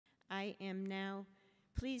I am now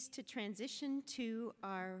pleased to transition to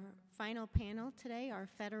our final panel today, our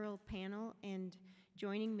federal panel, and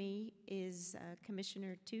joining me is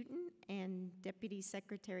Commissioner Touton and Deputy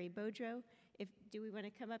Secretary Beaudreau. Do we want to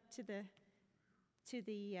come up to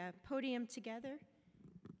the podium together?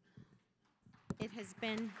 It has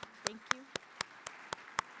been, thank you.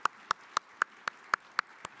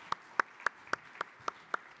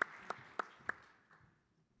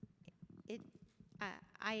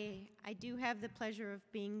 I do have the pleasure of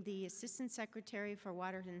being the Assistant Secretary for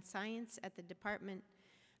Water and Science at the Department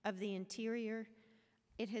of the Interior.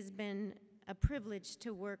 It has been a privilege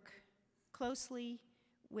to work closely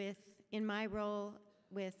in my role,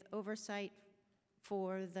 with oversight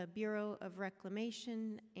for the Bureau of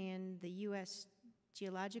Reclamation and the U.S.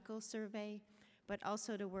 Geological Survey, but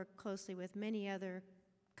also to work closely with many other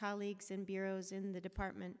colleagues and bureaus in the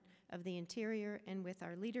Department of the Interior and with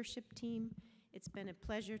our leadership team. It's been a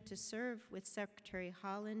pleasure to serve with Secretary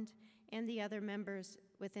Holland and the other members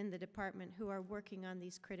within the department who are working on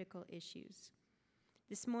these critical issues.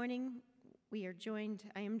 This morning,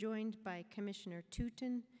 I am joined by Commissioner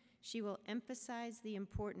Touton. She will emphasize the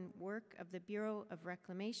important work of the Bureau of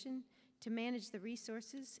Reclamation to manage the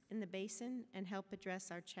resources in the basin and help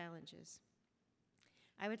address our challenges.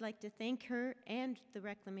 I would like to thank her and the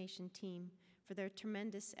Reclamation team for their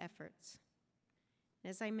tremendous efforts.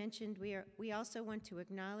 As I mentioned, we also want to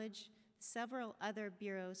acknowledge several other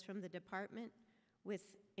bureaus from the department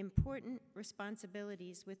with important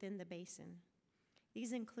responsibilities within the basin.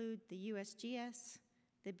 These include the USGS,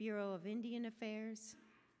 the Bureau of Indian Affairs,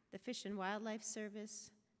 the Fish and Wildlife Service,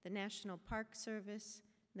 the National Park Service,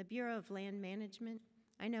 the Bureau of Land Management.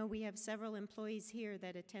 I know we have several employees here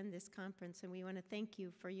that attend this conference, and we want to thank you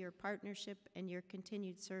for your partnership and your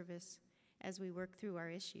continued service as we work through our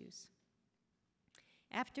issues.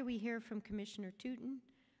 After we hear from Commissioner Touton,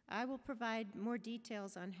 I will provide more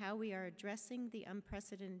details on how we are addressing the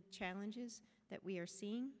unprecedented challenges that we are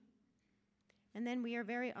seeing. And then we are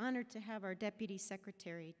very honored to have our Deputy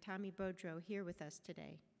Secretary, Tommy Beaudreau, here with us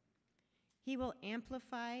today. He will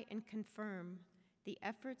amplify and confirm the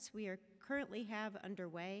efforts we currently have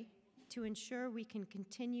underway to ensure we can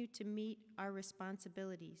continue to meet our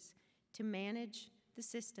responsibilities to manage the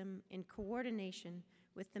system in coordination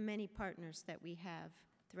with the many partners that we have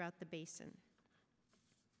throughout the basin.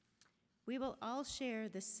 We will all share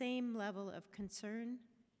the same level of concern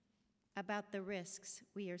about the risks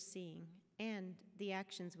we are seeing and the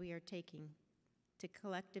actions we are taking to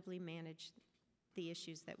collectively manage the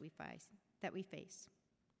issues that we face.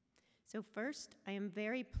 So first, I am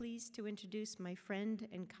very pleased to introduce my friend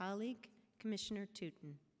and colleague, Commissioner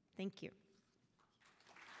Touton. Thank you.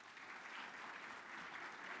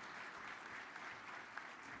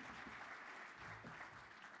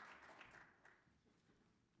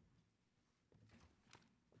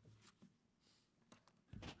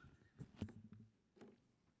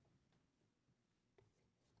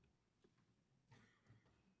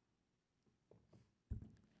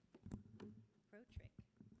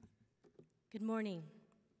 Good morning.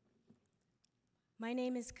 My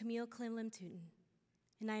name is Camille Touton,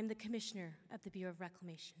 and I am the Commissioner of the Bureau of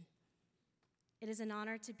Reclamation. It is an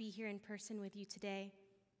honor to be here in person with you today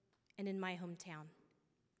and in my hometown.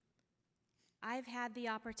 I've had the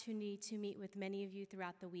opportunity to meet with many of you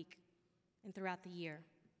throughout the week and throughout the year.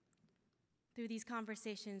 Through these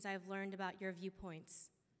conversations, I've learned about your viewpoints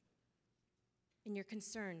and your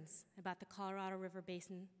concerns about the Colorado River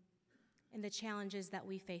Basin and the challenges that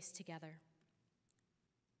we face together.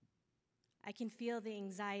 I can feel the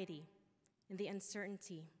anxiety and the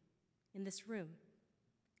uncertainty in this room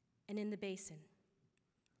and in the basin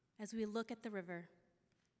as we look at the river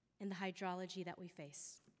and the hydrology that we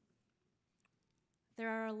face. There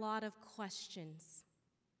are a lot of questions: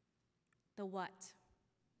 the what,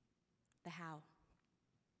 the how.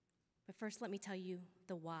 But first, let me tell you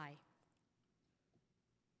the why.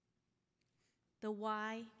 The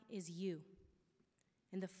why is you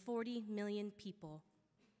and the 40 million people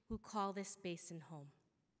who call this basin home.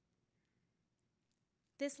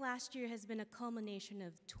 This last year has been a culmination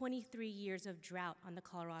of 23 years of drought on the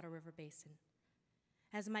Colorado River Basin.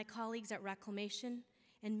 As my colleagues at Reclamation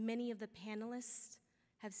and many of the panelists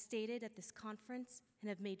have stated at this conference and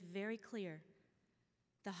have made very clear,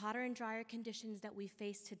 the hotter and drier conditions that we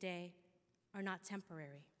face today are not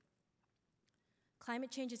temporary.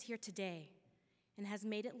 Climate change is here today and has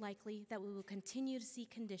made it likely that we will continue to see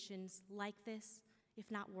conditions like this, if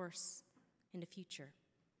not worse, in the future.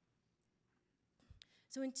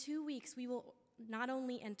 So in 2 weeks, we will not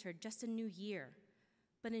only enter just a new year,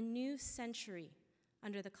 but a new century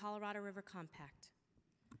under the Colorado River Compact.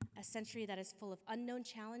 a century that is full of unknown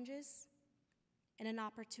challenges and an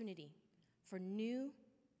opportunity for new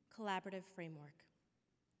collaborative framework.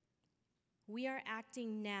 We are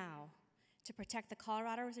acting now to protect the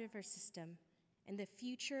Colorado River system and the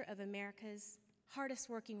future of America's hardest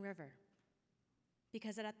working river,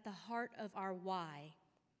 because at the heart of our why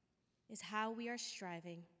is how we are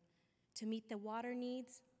striving to meet the water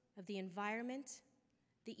needs of the environment,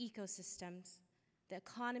 the ecosystems, the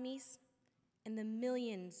economies, and the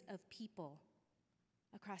millions of people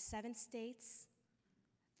across 7 states,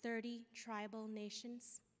 30 tribal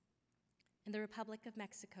nations, and the Republic of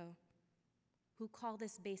Mexico, who call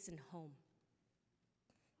this basin home.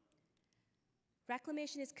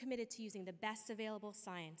 Reclamation is committed to using the best available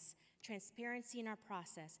science, transparency in our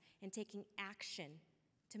process, and taking action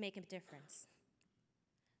to make a difference.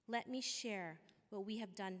 Let me share what we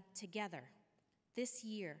have done together this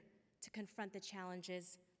year to confront the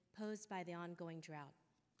challenges posed by the ongoing drought.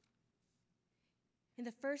 In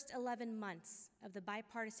the first 11 months of the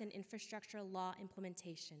bipartisan infrastructure law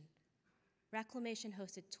implementation, Reclamation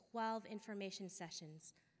hosted 12 information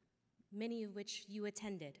sessions, many of which you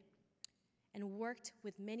attended, and worked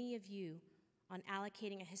with many of you on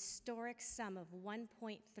allocating a historic sum of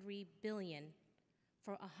 $1.3 billion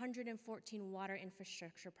for 114 water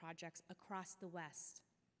infrastructure projects across the West.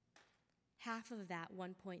 Half of that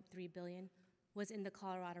 $1.3 billion was in the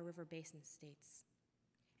Colorado River Basin states.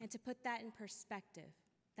 And to put that in perspective,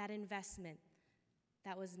 that investment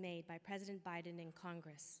that was made by President Biden in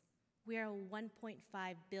Congress, we are a $1.5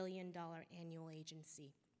 billion annual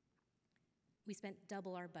agency. We spent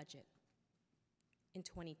double our budget in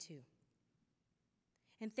 '22.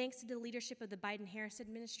 And thanks to the leadership of the Biden-Harris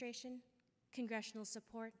administration, congressional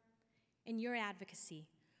support, and your advocacy,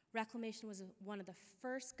 Reclamation was one of the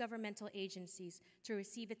first governmental agencies to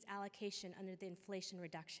receive its allocation under the Inflation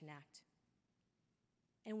Reduction Act.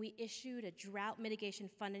 And we issued a drought mitigation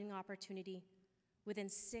funding opportunity within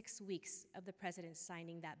 6 weeks of the president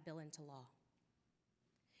signing that bill into law.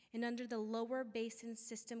 And under the Lower Basin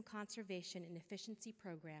System Conservation and Efficiency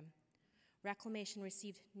Program, Reclamation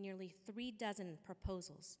received nearly 36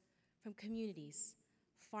 proposals from communities,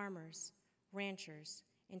 farmers, ranchers,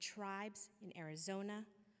 and tribes in Arizona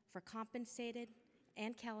for compensated,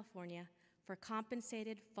 and California for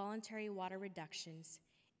compensated voluntary water reductions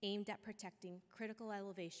aimed at protecting critical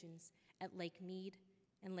elevations at Lake Mead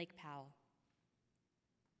and Lake Powell.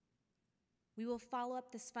 We will follow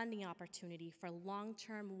up this funding opportunity for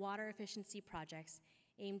long-term water efficiency projects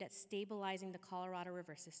aimed at stabilizing the Colorado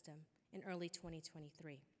River system in early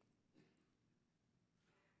 2023.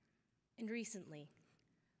 And recently,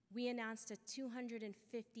 we announced a $250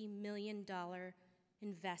 million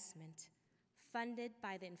investment funded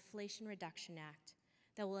by the Inflation Reduction Act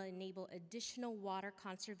that will enable additional water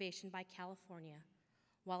conservation by California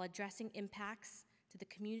while addressing impacts to the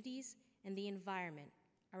communities and the environment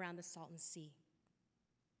around the Salton Sea.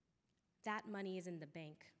 That money is in the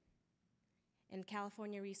bank. And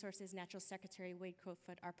California Resources Natural Secretary Wade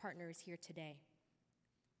Crowfoot, our partner, is here today.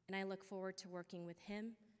 And I look forward to working with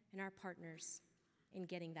him and our partners in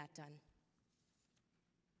getting that done.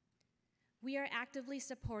 We are actively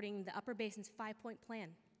supporting the Upper Basin's 5-point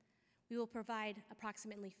plan. We will provide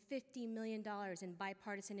approximately $50 million in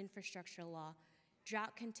bipartisan infrastructure law,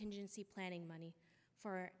 drought contingency planning money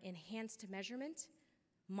for enhanced measurement,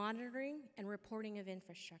 monitoring, and reporting of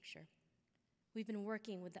infrastructure. We've been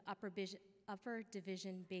working with the Upper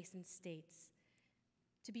Division Basin states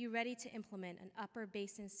to be ready to implement an Upper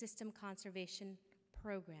Basin System Conservation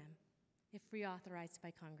Program if reauthorized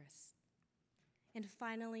by Congress. And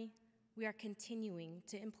finally, we are continuing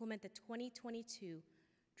to implement the 2022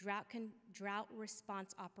 Drought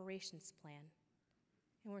Response Operations Plan,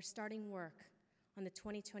 and we're starting work on the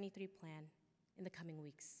 2023 plan in the coming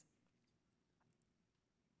weeks.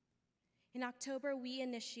 In October, we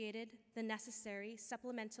initiated the necessary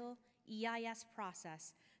supplemental EIS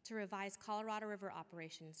process to revise Colorado River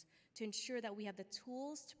operations to ensure that we have the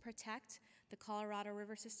tools to protect the Colorado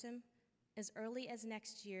River system as early as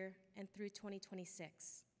next year and through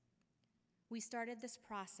 2026. We started this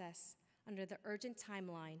process under the urgent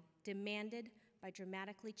timeline demanded by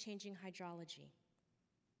dramatically changing hydrology.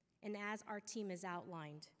 And as our team has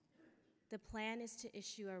outlined, the plan is to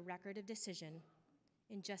issue a record of decision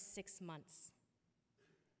in just 6 months.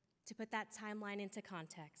 To put that timeline into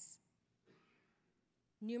context,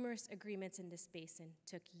 numerous agreements in this basin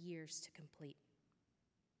took years to complete.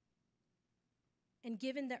 And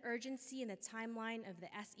given the urgency and the timeline of the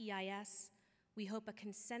SEIS, we hope a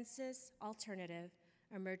consensus alternative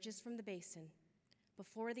emerges from the basin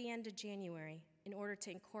before the end of January in order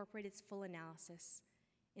to incorporate its full analysis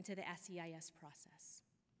into the SEIS process.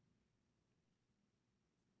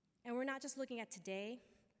 And we're not just looking at today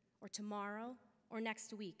or tomorrow or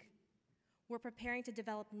next week. We're preparing to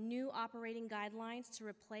develop new operating guidelines to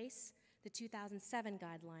replace the 2007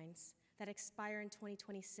 guidelines that expire in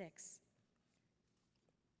 2026.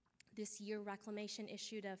 This year, Reclamation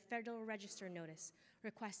issued a Federal Register notice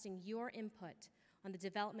requesting your input on the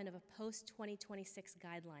development of a post-2026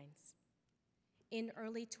 guidelines. In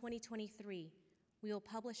early 2023, we will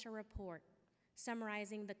publish a report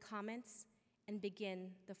summarizing the comments and begin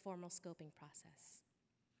the formal scoping process.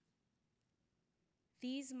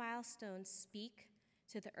 These milestones speak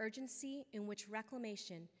to the urgency in which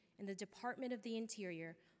Reclamation and the Department of the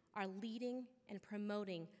Interior are leading and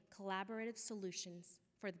promoting collaborative solutions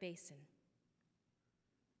for the basin.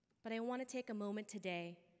 But I want to take a moment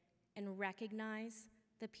today and recognize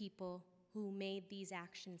the people who made these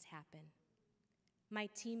actions happen. My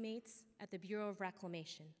teammates at the Bureau of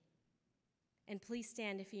Reclamation. And please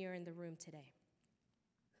stand if you're in the room today.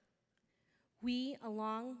 We,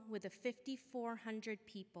 along with the 5,400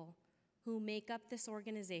 people who make up this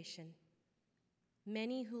organization,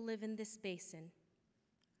 many who live in this basin,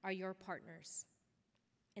 are your partners.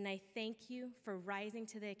 And I thank you for rising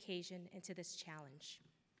to the occasion and to this challenge.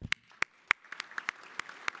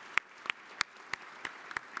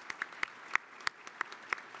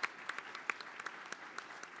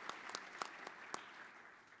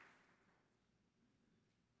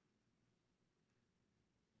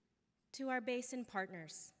 To our basin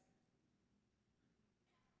partners,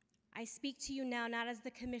 I speak to you now not as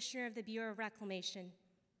the Commissioner of the Bureau of Reclamation,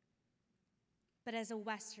 but as a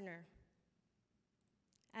Westerner,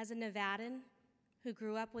 as a Nevadan who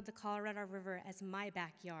grew up with the Colorado River as my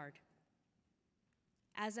backyard,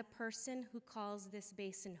 as a person who calls this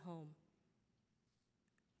basin home,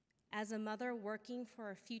 as a mother working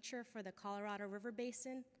for a future for the Colorado River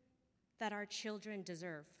Basin that our children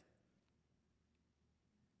deserve.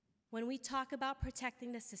 When we talk about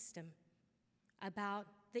protecting the system, about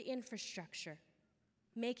the infrastructure,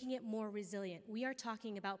 making it more resilient, we are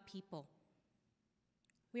talking about people.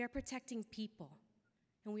 We are protecting people,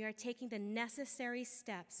 and we are taking the necessary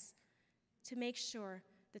steps to make sure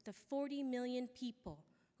that the 40 million people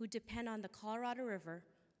who depend on the Colorado River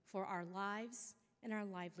for our lives and our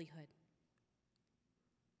livelihood.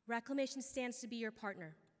 Reclamation stands to be your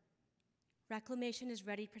partner. Reclamation is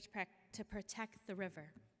ready to protect the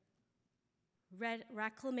river.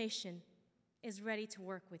 Reclamation is ready to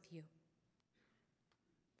work with you.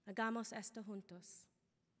 Hagamos esto juntos.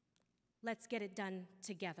 Let's get it done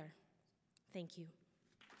together. Thank you.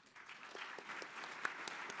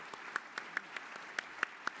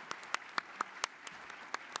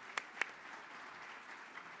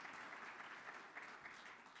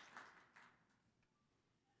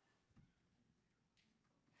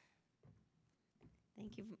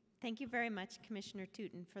 Thank you very much, Commissioner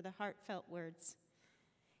Touton, for the heartfelt words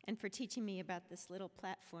and for teaching me about this little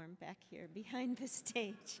platform back here behind the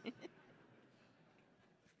stage.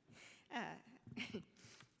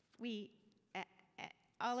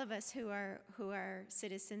 All of us who are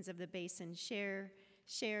citizens of the basin share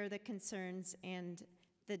the concerns and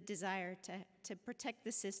the desire to protect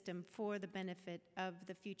the system for the benefit of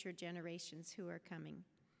the future generations who are coming.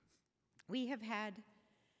 We have had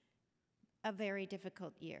a very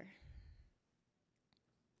difficult year.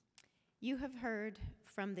 You have heard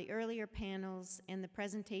from the earlier panels and the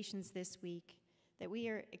presentations this week that we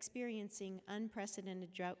are experiencing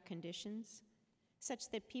unprecedented drought conditions, such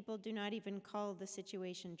that people do not even call the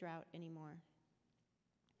situation drought anymore.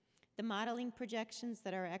 The modeling projections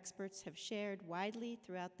that our experts have shared widely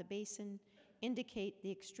throughout the basin indicate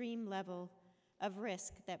the extreme level of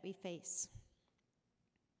risk that we face.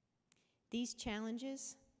 These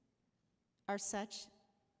challenges are such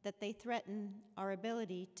that they threaten our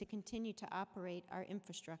ability to continue to operate our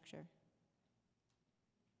infrastructure.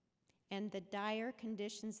 And the dire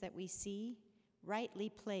conditions that we see rightly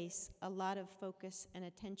place a lot of focus and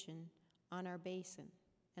attention on our basin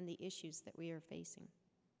and the issues that we are facing.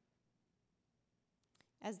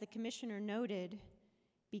 As the Commissioner noted,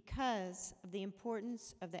 because of the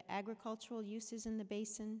importance of the agricultural uses in the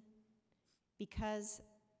basin, because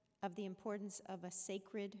of the importance of a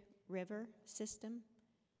sacred river system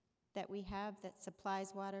that we have that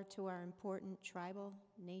supplies water to our important tribal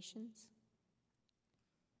nations,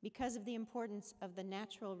 because of the importance of the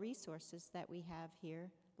natural resources that we have here,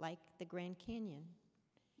 like the Grand Canyon,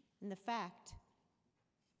 and the fact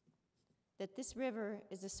that this river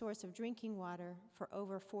is a source of drinking water for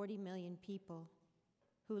over 40 million people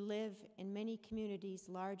who live in many communities,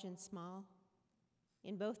 large and small,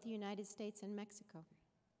 in both the United States and Mexico.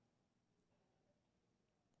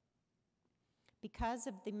 Because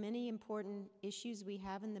of the many important issues we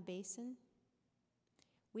have in the basin,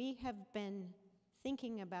 we have been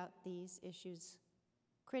thinking about these issues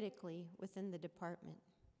critically within the department.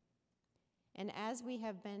 And as we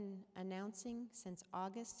have been announcing since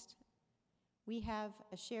August, we have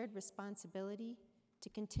a shared responsibility to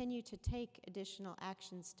continue to take additional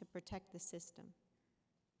actions to protect the system.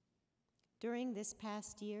 During this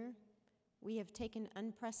past year, we have taken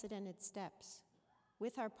unprecedented steps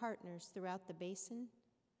with our partners throughout the basin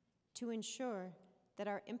to ensure that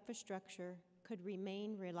our infrastructure could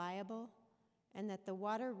remain reliable and that the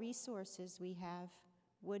water resources we have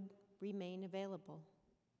would remain available.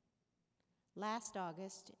 Last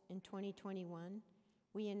August, in 2021,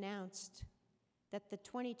 we announced that the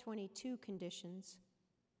 2022 conditions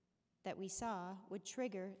that we saw would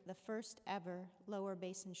trigger the first ever lower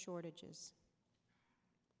basin shortages.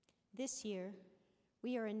 This year,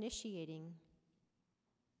 we are initiating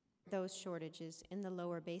those shortages in the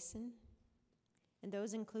lower basin, and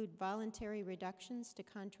those include voluntary reductions to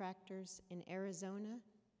contractors in Arizona,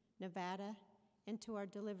 Nevada, and to our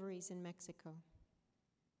deliveries in Mexico.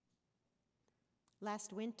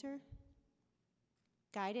 Last winter,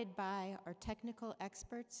 guided by our technical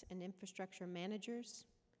experts and infrastructure managers,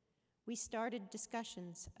 we started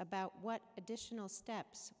discussions about what additional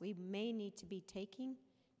steps we may need to be taking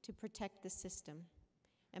to protect the system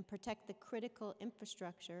and protect the critical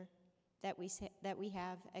infrastructure that we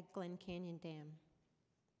have at Glen Canyon Dam.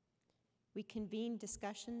 We convened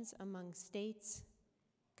discussions among states,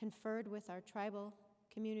 conferred with our tribal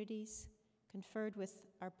communities, conferred with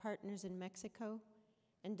our partners in Mexico,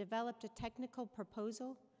 and developed a technical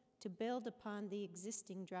proposal to build upon the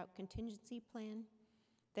existing drought contingency plan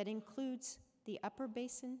that includes the Upper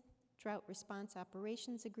Basin Drought Response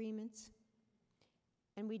Operations Agreements,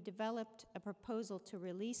 and we developed a proposal to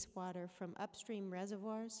release water from upstream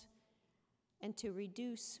reservoirs and to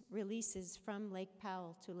reduce releases from Lake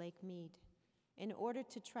Powell to Lake Mead in order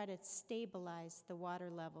to try to stabilize the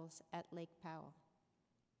water levels at Lake Powell.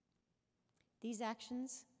 These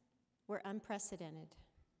actions were unprecedented,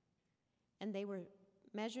 and they were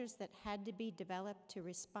measures that had to be developed to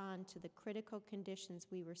respond to the critical conditions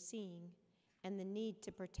we were seeing and the need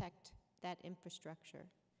to protect that infrastructure.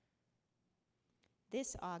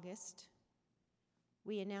 This August,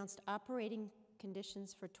 we announced operating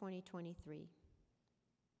conditions for 2023.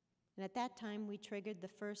 And at that time, we triggered the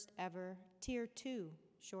first ever Tier 2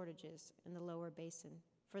 shortages in the lower basin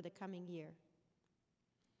for the coming year.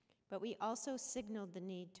 But we also signaled the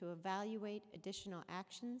need to evaluate additional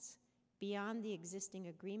actions beyond the existing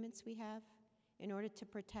agreements we have in order to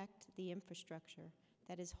protect the infrastructure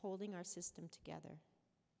that is holding our system together.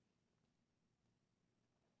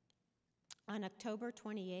 On October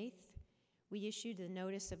 28th, we issued a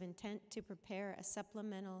notice of intent to prepare a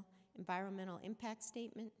supplemental environmental impact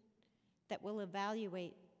statement that will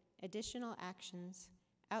evaluate additional actions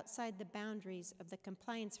outside the boundaries of the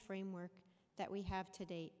compliance framework that we have to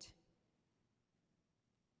date.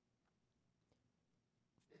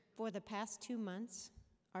 For the past 2 months,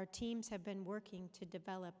 our teams have been working to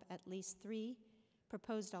develop at least 3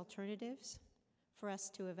 proposed alternatives for us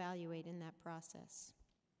to evaluate in that process.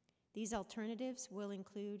 These alternatives will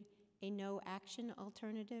include a no-action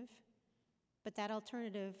alternative, but that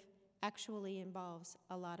alternative actually involves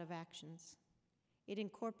a lot of actions. It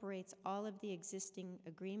incorporates all of the existing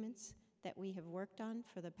agreements that we have worked on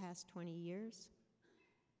for the past 20 years.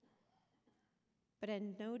 But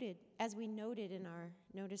as we noted in our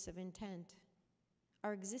notice of intent,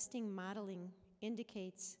 our existing modeling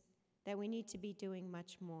indicates that we need to be doing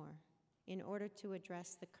much more in order to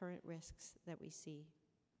address the current risks that we see.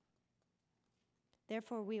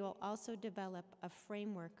 Therefore, we will also develop a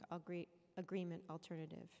framework agreement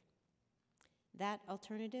alternative. That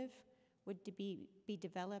alternative would be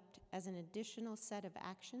developed as an additional set of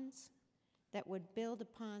actions that would build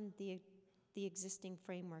upon the existing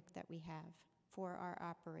framework that we have for our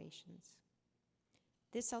operations.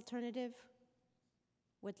 This alternative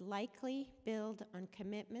would likely build on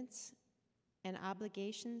commitments and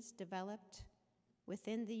obligations developed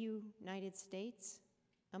within the United States,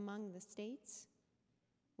 among the states,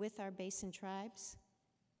 with our basin tribes,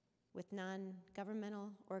 with non-governmental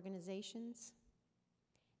organizations,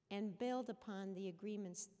 and build upon the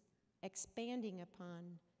agreements, expanding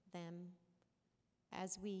upon them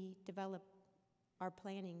as we develop our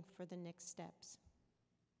planning for the next steps.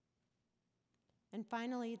 And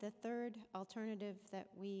finally, the third alternative that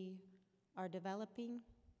we are developing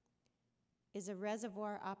is a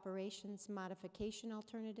reservoir operations modification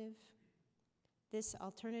alternative. This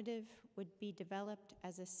alternative would be developed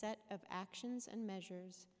as a set of actions and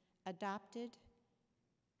measures adopted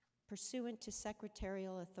pursuant to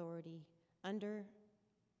secretarial authority under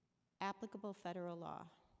applicable federal law.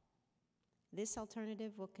 This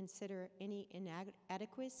alternative will consider any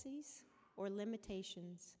inadequacies or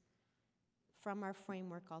limitations from our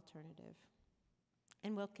framework alternative,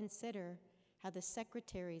 and will consider how the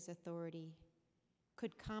Secretary's authority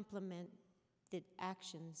could complement the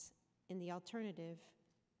actions in the alternative,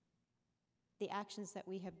 the actions that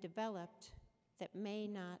we have developed that may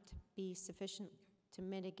not be sufficient to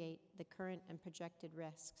mitigate the current and projected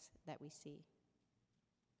risks that we see.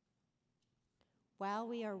 While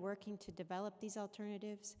we are working to develop these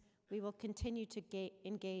alternatives, we will continue to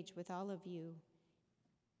engage with all of you,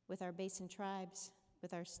 with our basin tribes,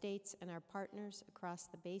 with our states and our partners across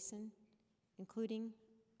the basin, including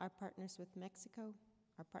our partners with Mexico,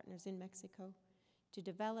 our partners in Mexico, to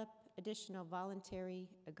develop additional voluntary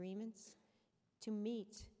agreements to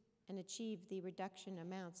meet and achieve the reduction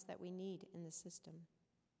amounts that we need in the system.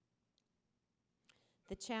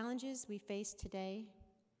 The challenges we face today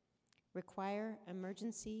require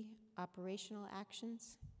emergency operational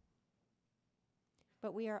actions,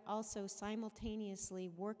 but we are also simultaneously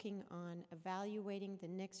working on evaluating the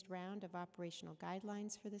next round of operational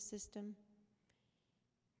guidelines for the system.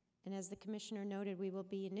 And as the Commissioner noted, we will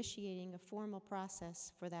be initiating a formal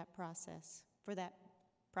process for that process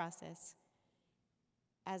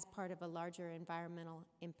as part of a larger environmental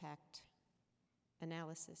impact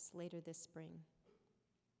analysis later this spring.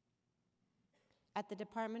 At the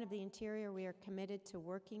Department of the Interior, we are committed to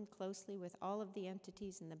working closely with all of the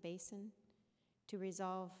entities in the basin to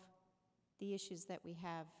resolve the issues that we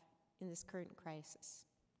have in this current crisis.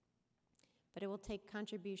 But it will take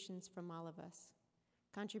contributions from all of us,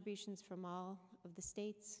 contributions from all of the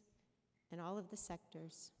states and all of the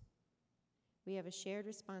sectors. We have a shared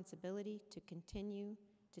responsibility to continue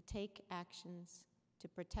to take actions to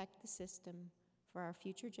protect the system for our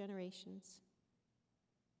future generations.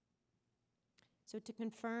 So to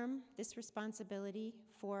confirm this responsibility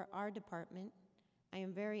for our department, I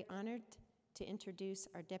am very honored to introduce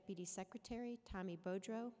our Deputy Secretary, Tommy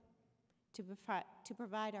Beaudreau, to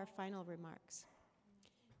provide our final remarks.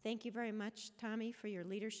 Thank you very much, Tommy, for your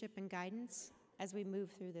leadership and guidance as we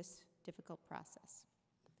move through this difficult process.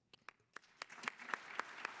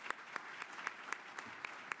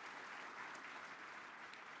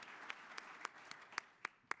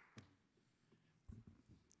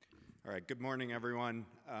 All right, good morning, everyone,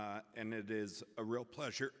 and it is a real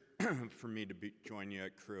pleasure for me to join you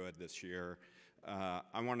at CRWUA this year.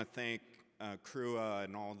 I want to thank CRWUA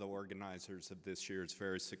and all the organizers of this year's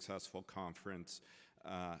very successful conference,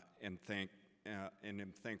 and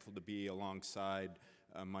am thankful to be alongside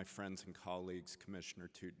my friends and colleagues, Commissioner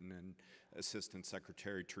Touton and Assistant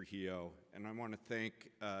Secretary Trujillo. And I want to thank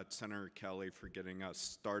Senator Kelly for getting us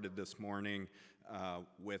started this morning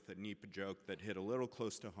with a NEPA joke that hit a little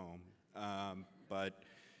close to home. But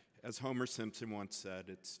as Homer Simpson once said,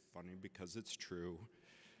 it's funny because it's true.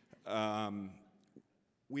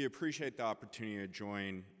 We appreciate the opportunity to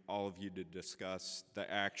join all of you to discuss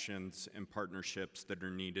the actions and partnerships that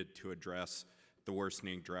are needed to address the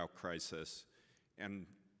worsening drought crisis, and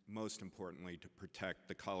most importantly, to protect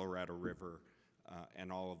the Colorado River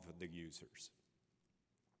and all of the users.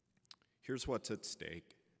 Here's what's at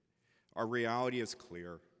stake. Our reality is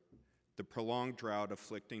clear. The prolonged drought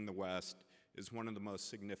afflicting the West is one of the most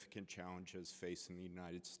significant challenges facing the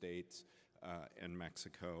United States and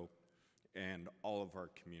Mexico and all of our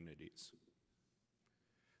communities.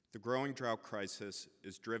 The growing drought crisis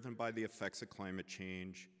is driven by the effects of climate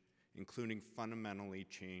change, including fundamentally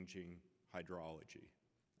changing hydrology,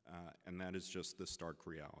 and that is just the stark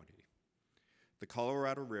reality. The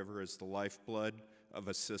Colorado River is the lifeblood of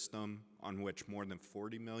a system on which more than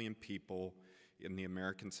 40 million people in the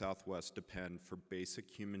American Southwest depend for basic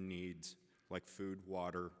human needs like food,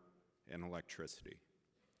 water, and electricity.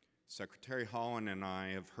 Secretary Holland and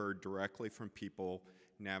I have heard directly from people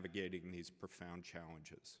navigating these profound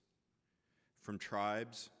challenges. From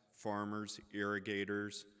tribes, farmers,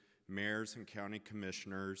 irrigators, mayors and county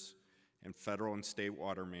commissioners, and federal and state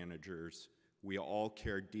water managers, we all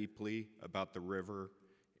care deeply about the river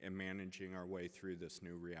and managing our way through this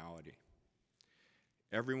new reality.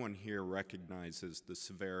 Everyone here recognizes the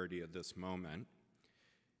severity of this moment.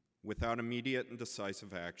 Without immediate and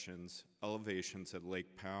decisive actions, elevations at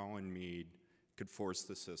Lake Powell and Meade could force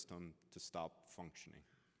the system to stop functioning.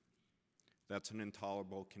 That's an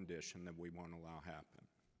intolerable condition that we won't allow happen.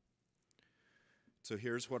 So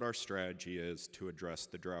here's what our strategy is to address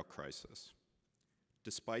the drought crisis.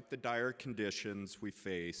 Despite the dire conditions we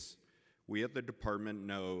face, we at the department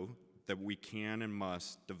know that we can and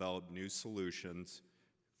must develop new solutions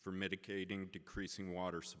for mitigating decreasing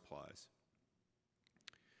water supplies.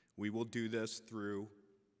 We will do this through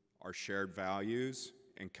our shared values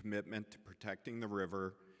and commitment to protecting the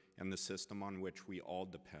river and the system on which we all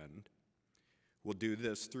depend. We'll do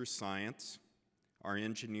this through science. Our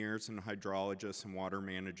engineers and hydrologists and water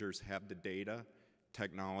managers have the data,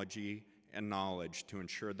 technology, and knowledge to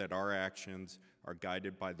ensure that our actions are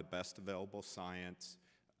guided by the best available science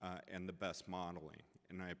and the best modeling.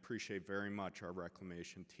 And I appreciate very much our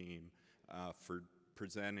reclamation team for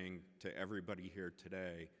presenting to everybody here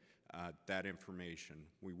today that information.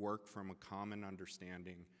 We work from a common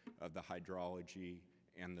understanding of the hydrology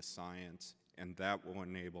and the science, and that will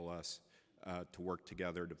enable us to work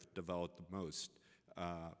together to develop the most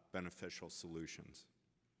beneficial solutions.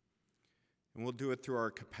 And we'll do it through our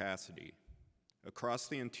capacity. Across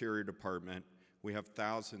the Interior Department, we have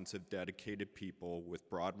thousands of dedicated people with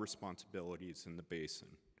broad responsibilities in the basin.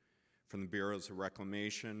 From the Bureaus of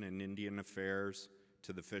Reclamation and Indian Affairs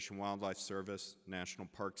to the Fish and Wildlife Service, National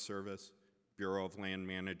Park Service, Bureau of Land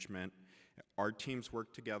Management, our teams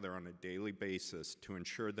work together on a daily basis to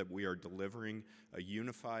ensure that we are delivering a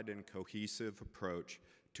unified and cohesive approach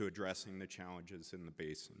to addressing the challenges in the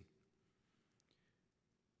basin.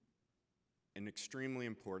 And extremely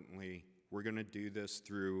importantly, we're going to do this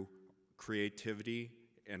through creativity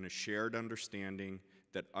and a shared understanding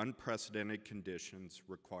that unprecedented conditions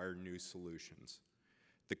require new solutions.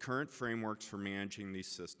 The current frameworks for managing these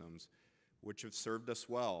systems, which have served us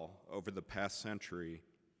well over the past century,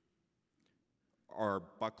 are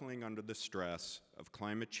buckling under the stress of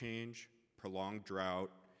climate change, prolonged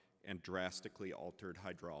drought, and drastically altered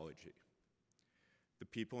hydrology. The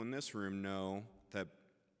people in this room know that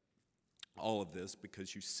all of this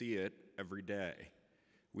because you see it every day.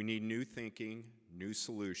 We need new thinking, new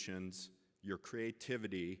solutions, your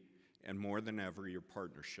creativity, and more than ever, your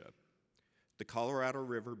partnership. The Colorado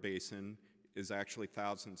River Basin is actually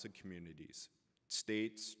thousands of communities,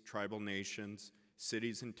 states, tribal nations,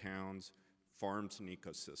 cities and towns, farms and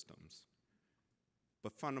ecosystems.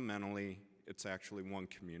 But fundamentally, it's actually one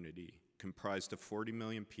community comprised of 40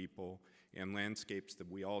 million people and landscapes that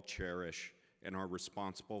we all cherish and are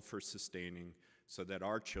responsible for sustaining so that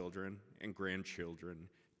our children and grandchildren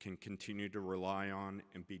can continue to rely on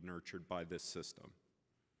and be nurtured by this system.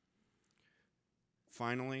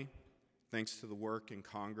 Finally, thanks to the work in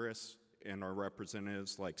Congress and our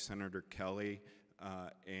representatives like Senator Kelly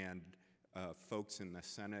and folks in the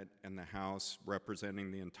Senate and the House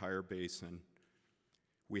representing the entire basin,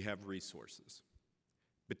 we have resources.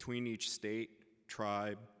 Between each state,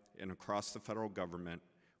 tribe, and across the federal government,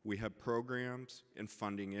 we have programs and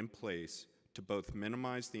funding in place to both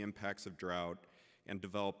minimize the impacts of drought and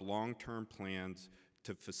develop long-term plans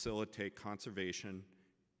to facilitate conservation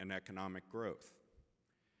and economic growth.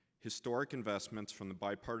 Historic investments from the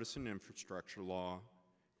Bipartisan Infrastructure Law,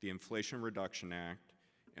 the Inflation Reduction Act,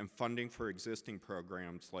 and funding for existing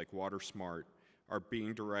programs like Water Smart are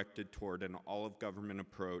being directed toward an all-of-government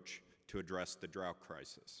approach to address the drought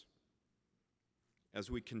crisis.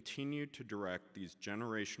 As we continue to direct these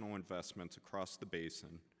generational investments across the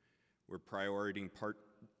basin, we're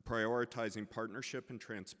prioritizing partnership and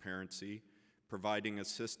transparency, providing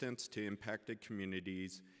assistance to impacted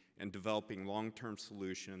communities, and developing long-term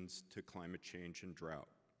solutions to climate change and drought.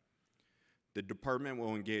 The department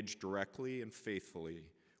will engage directly and faithfully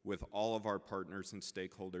with all of our partners and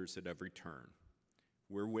stakeholders at every turn.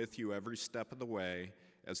 We're with you every step of the way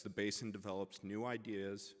as the basin develops new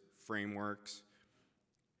ideas, frameworks,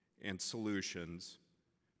 and solutions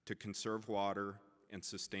to conserve water and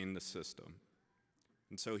sustain the system.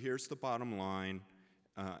 And so here's the bottom line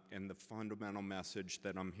and the fundamental message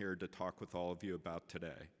that I'm here to talk with all of you about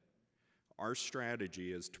today. Our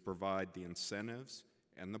strategy is to provide the incentives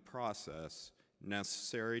and the process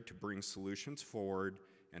necessary to bring solutions forward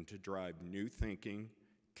and to drive new thinking,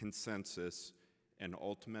 consensus, and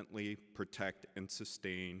ultimately protect and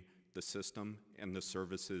sustain the system and the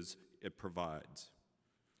services it provides.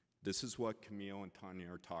 This is what Camille and Tanya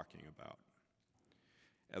are talking about.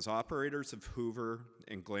 As operators of Hoover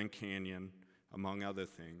and Glen Canyon, among other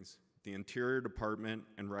things, the Interior Department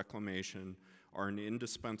and Reclamation are an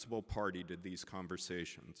indispensable party to these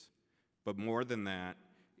conversations. But more than that,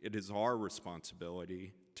 it is our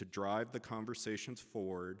responsibility to drive the conversations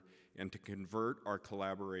forward and to convert our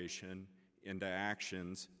collaboration into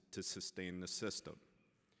actions to sustain the system.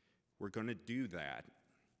 We're going to do that,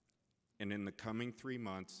 and in the coming 3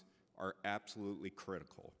 months are absolutely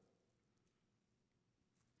critical.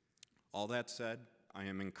 All that said, I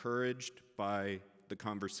am encouraged by the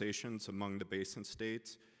conversations among the basin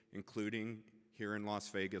states, including here in Las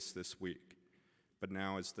Vegas this week. But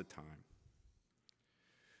now is the time.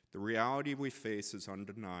 The reality we face is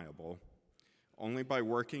undeniable. Only by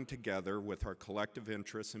working together with our collective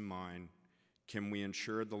interests in mind can we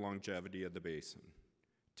ensure the longevity of the basin.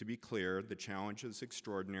 To be clear, the challenge is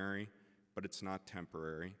extraordinary, but it's not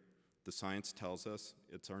temporary. The science tells us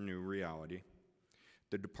it's our new reality.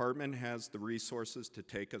 The department has the resources to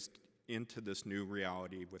take us into this new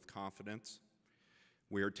reality with confidence.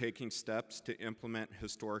 We are taking steps to implement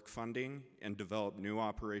historic funding and develop new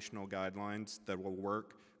operational guidelines that will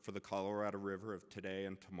work for the Colorado River of today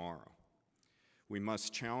and tomorrow. We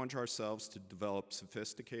must challenge ourselves to develop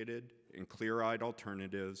sophisticated and clear-eyed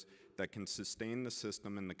alternatives that can sustain the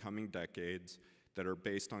system in the coming decades that are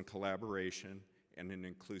based on collaboration and an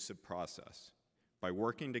inclusive process. By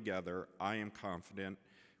working together, I am confident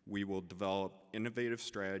we will develop innovative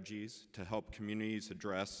strategies to help communities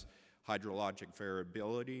address hydrologic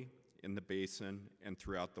variability in the basin and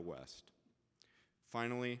throughout the West.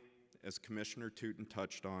 Finally, as Commissioner Touton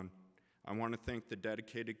touched on, I want to thank the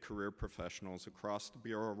dedicated career professionals across the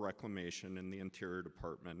Bureau of Reclamation and the Interior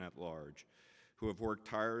Department at large, who have worked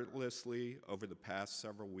tirelessly over the past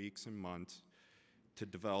several weeks and months to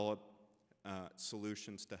develop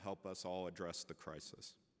solutions to help us all address the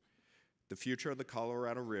crisis. The future of the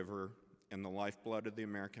Colorado River and the lifeblood of the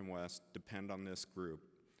American West depend on this group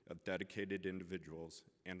of dedicated individuals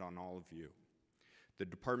and on all of you. The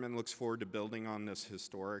department looks forward to building on this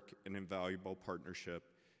historic and invaluable partnership.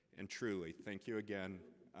 And truly, thank you again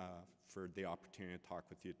for the opportunity to talk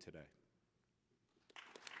with you today.